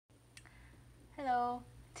Hello!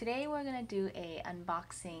 Today we're gonna do a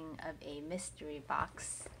unboxing of a mystery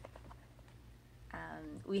box.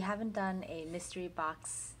 We haven't done a mystery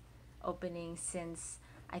box opening since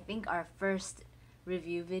I think our first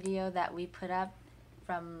review video that we put up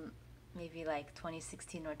from maybe like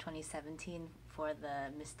 2016 or 2017 for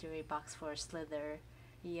the mystery box for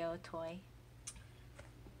Slither.io toy.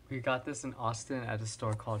 We got this in Austin at a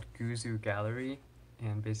store called Guzu Gallery,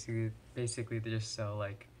 and basically they just sell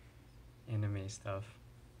like anime stuff.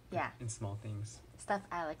 Yeah. And small things. Stuff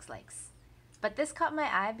Alex likes. But this caught my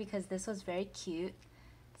eye because this was very cute.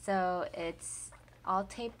 So it's all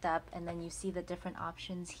taped up and then you see the different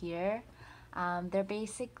options here. They're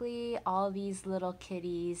basically all these little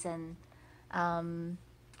kitties and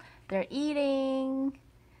they're eating,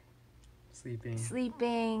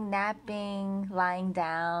 sleeping, napping, lying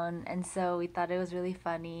down, and so we thought it was really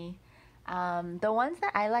funny. The ones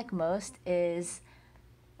that I like most is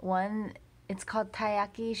one, it's called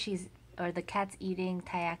Taiyaki, the cat's eating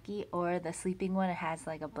taiyaki, or the sleeping one, it has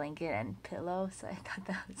like a blanket and pillow, so I thought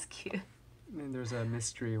that was cute. And there's a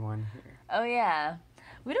mystery one here. Oh yeah.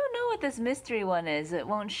 We don't know what this mystery one is. It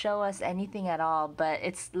won't show us anything at all, but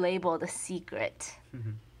it's labeled a secret.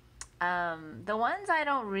 The ones I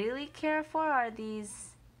don't really care for are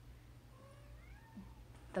these,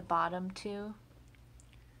 the bottom two.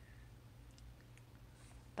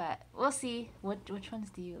 But we'll see. Which ones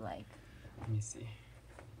do you like? Let me see.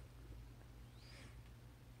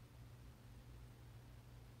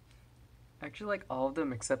 I actually like all of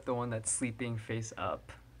them except the one that's sleeping face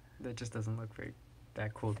up. That just doesn't look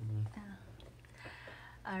that cool to me.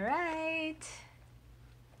 All right.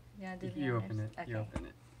 You open it. Okay. You open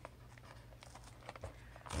it.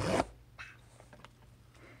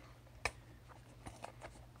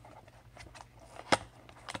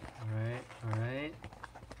 All right.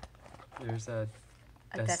 There's a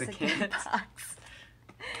desiccant box.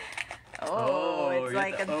 Oh, it's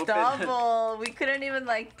like a open double. We couldn't even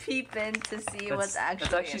like peep in to see what's actually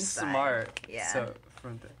That's actually inside. smart. Yeah. So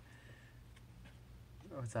from the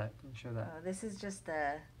what's that? Can you show that? Oh, this is just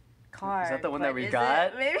the card. Is that the one that we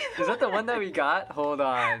got? Maybe is that the one that we got? Hold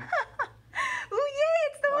on. Oh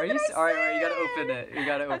yay! It's the one that I said. Alright, you gotta open it. You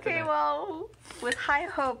gotta open it. Okay, well, with high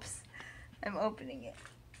hopes, I'm opening it.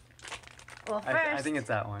 Well, first, I think it's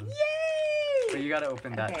that one. Yay! But you gotta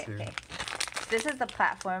open that too. Okay. This is the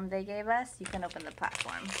platform they gave us. You can open the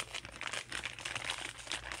platform.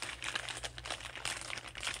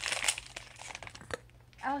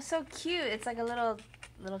 Oh, so cute. It's like a little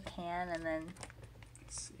can and then...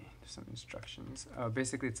 Let's see. There's some instructions.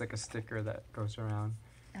 Basically, it's like a sticker that goes around.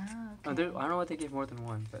 Oh, I okay. don't know why they gave more than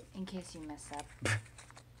one, but... In case you mess up.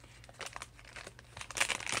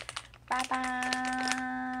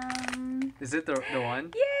 Ba-bam! Is it the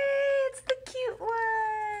one? Yay! It's the cute one!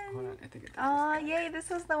 Hold on, I think it Oh, yay! This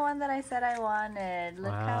was the one that I said I wanted.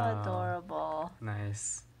 Look how Wow. adorable.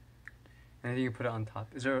 Nice. And I think you put it on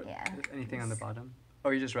top. Is there anything on the bottom? Oh,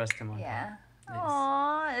 you just rest him on top. Yeah. Nice.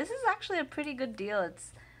 Aww, this is actually a pretty good deal.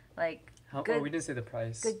 It's like good, oh, we didn't say the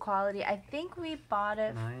price. good quality. I think we bought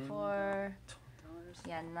it for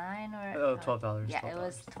 $12? $9 or Oh, $12. Yeah, $12. it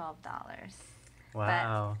was $12.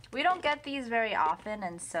 Wow. But we don't get these very often,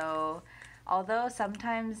 and so although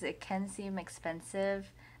sometimes it can seem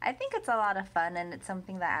expensive, I think it's a lot of fun, and it's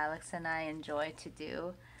something that Alex and I enjoy to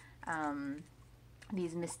do.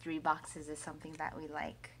 These mystery boxes is something that we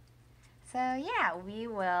like. So yeah, we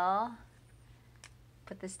will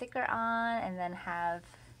put the sticker on and then have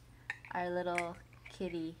our little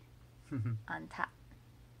kitty on top.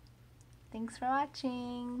 Thanks for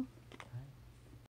watching.